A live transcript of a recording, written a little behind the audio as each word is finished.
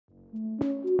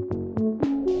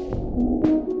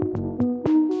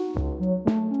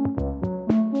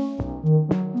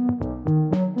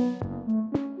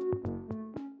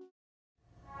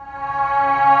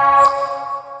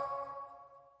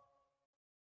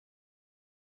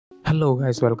Hello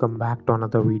guys, welcome back to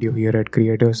another video here at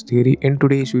Creators Theory. In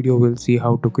today's video, we'll see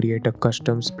how to create a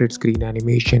custom split screen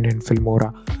animation in Filmora.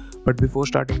 But before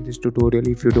starting this tutorial,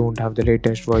 if you don't have the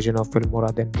latest version of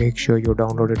Filmora, then make sure you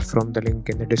download it from the link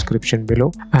in the description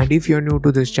below. And if you're new to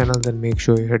this channel, then make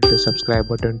sure you hit the subscribe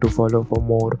button to follow for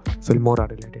more Filmora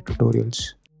related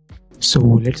tutorials. So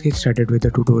let's get started with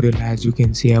the tutorial. As you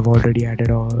can see, I've already added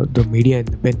the media in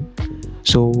the bin.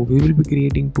 So we will be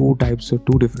creating two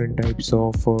different types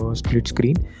of split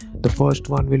screen. The first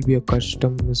one will be a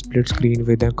custom split screen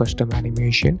with a custom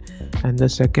animation, and the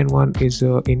second one is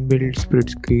a inbuilt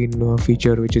split screen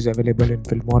feature which is available in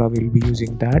Filmora. We'll be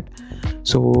using that.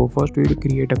 So first we will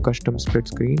create a custom split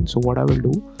screen. So what I will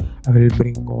do, I will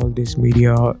bring all this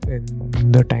media in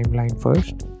the timeline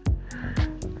first.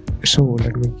 So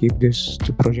let me keep this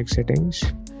to project settings,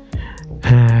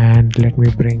 and let me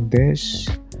bring this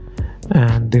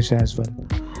and this as well.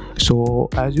 So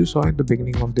as you saw in the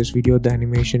beginning of this video, the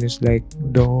animation is like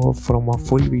from a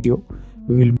full video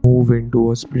we will move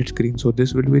into a split screen. So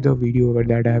this will be the video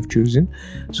that I have chosen.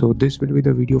 So this will be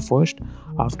the video first.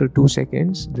 After 2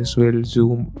 seconds this will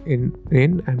zoom in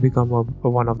and become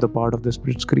one of the part of the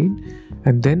split screen,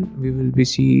 and then we'll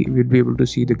be able to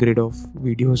see the grid of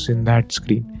videos in that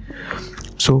screen.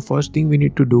 So first thing we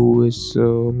need to do is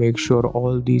make sure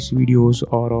all these videos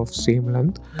are of same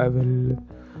length. I will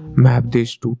map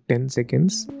this to 10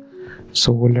 seconds.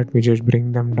 So let me just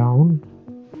bring them down.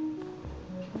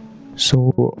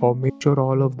 So make sure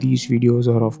all of these videos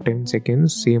are of 10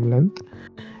 seconds, same length.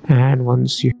 And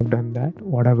once you have done that,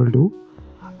 what I will do,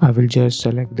 I will just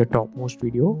select the topmost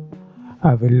video.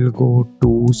 I will go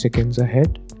 2 seconds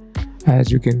ahead,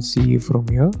 as you can see from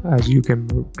here, as you can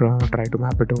try to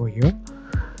map it over here.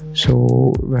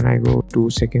 So when I go 2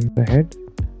 seconds ahead,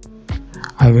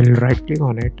 I will right click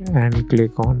on it and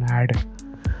click on add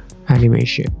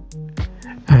animation,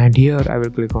 and here I will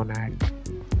click on add.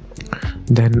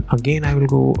 Then again I will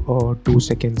go 2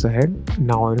 seconds ahead.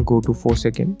 Now I will go to 4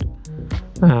 seconds,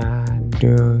 and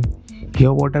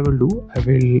here what I will do, I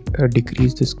will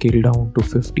decrease the scale down to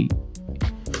 50.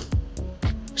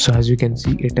 So as you can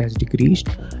see, it has decreased,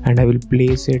 and I will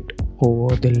place it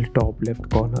over the top left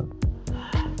corner.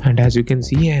 And as you can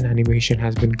see, an animation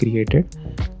has been created.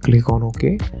 Click on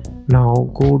OK. Now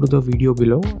go to the video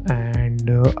below and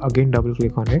again double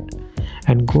click on it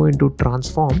and go into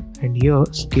transform, and here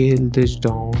scale this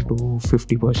down to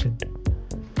 50%.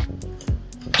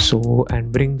 So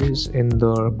and bring this in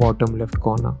the bottom left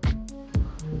corner.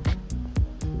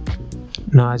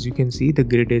 Now as you can see, the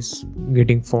grid is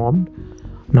getting formed.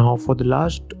 Now for the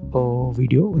last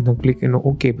video, now click on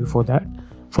OK before that.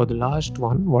 For the last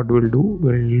one, what we'll do,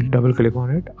 we'll double click on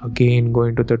it, again go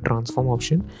into the transform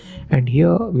option, and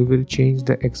here we will change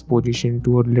the X position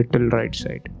to a little right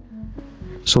side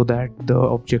so that the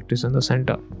object is in the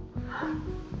center.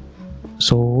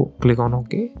 So click on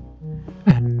OK,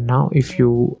 and now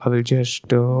I will just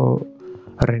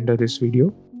render this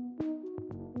video.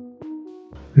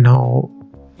 Now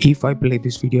if I play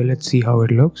this video, let's see how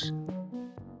it looks.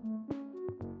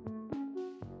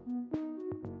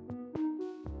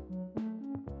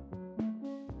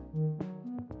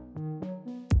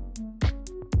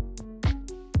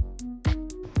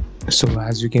 So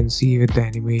as you can see with the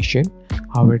animation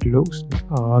how it looks,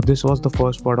 this was the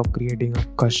first part of creating a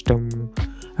custom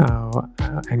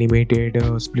animated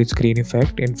split screen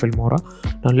effect in Filmora.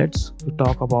 Now let's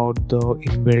talk about the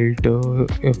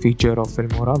inbuilt feature of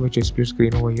Filmora, which is split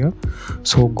screen over here.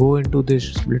 So go into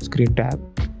this split screen tab,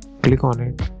 click on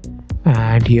it,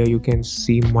 and here you can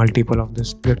see multiple of the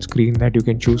split screen that you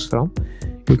can choose from.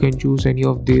 You can choose any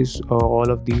of these. All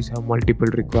of these have multiple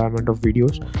requirement of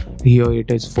videos. Here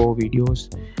it is 4 videos,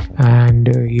 and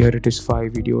here it is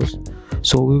 5 videos.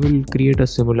 So we will create a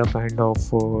similar kind of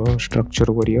structure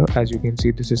over here. As you can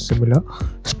see, this is similar,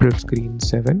 split screen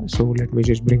 7. So let me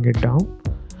just bring it down,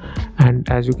 and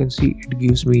as you can see, it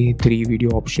gives me 3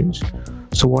 video options.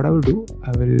 So what I will do,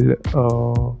 I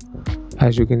will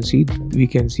as you can see, we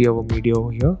can see our media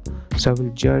over here. So I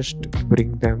will just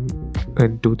bring them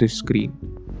into this screen.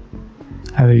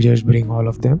 I will just bring all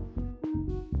of them.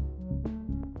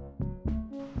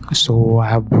 So I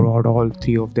have brought all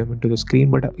 3 of them into the screen,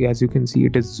 but as you can see,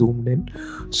 it is zoomed in.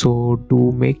 So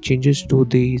to make changes to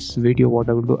this video, what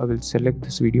I will do, I will select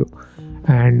this video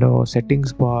and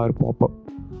settings bar pop up.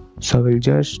 So I will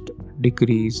just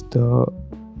decrease the,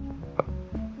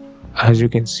 as you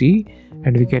can see,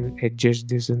 and we can adjust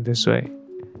this in this way.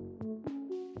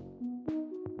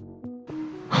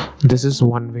 This is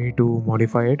one way to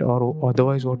modify it, or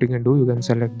otherwise what you can do, you can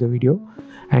select the video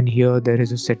and here there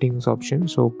is a settings option,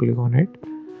 so click on it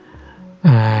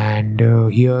And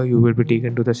here you will be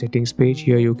taken to the settings page.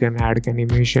 Here you can add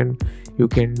animation, you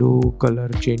can do color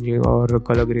changing or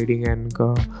color grading and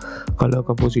color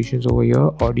compositions over here.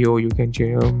 Audio, you can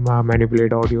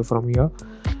manipulate audio from here,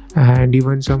 and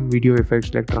even some video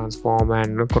effects like transform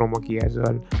and chroma key as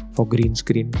well for green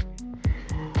screen.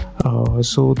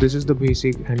 So this is the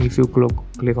basic, and if you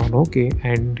click on OK,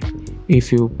 and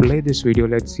if you play this video,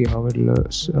 let's see how it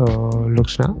looks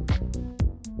now.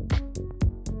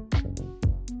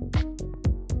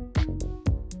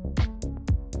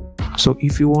 So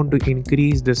if you want to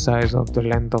increase the size of the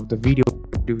length of the video,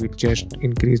 you will just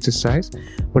increase the size,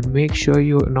 but make sure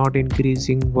you're not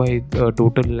increasing by the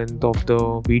total length of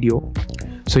the video.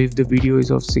 So if the video is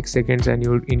of 6 seconds and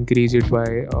you increase it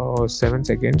by 7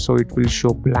 seconds, so it will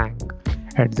show blank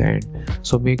at the end.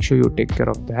 So make sure you take care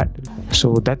of that.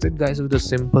 So that's it guys, with the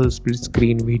simple split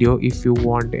screen video. If you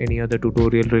want any other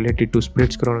tutorial related to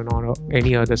split screen or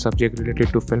any other subject related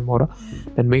to Filmora,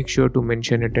 then make sure to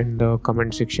mention it in the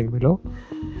comment section below.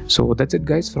 So that's it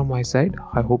guys from my side.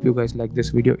 I hope you guys like this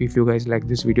video. If you guys like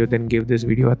this video, then give this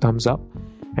video a thumbs up,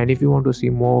 and if you want to see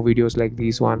more videos like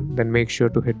this one, then make sure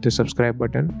to hit the subscribe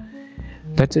button.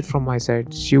 That's it from my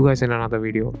side. See you guys in another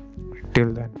video.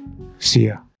 Till then, see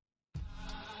ya.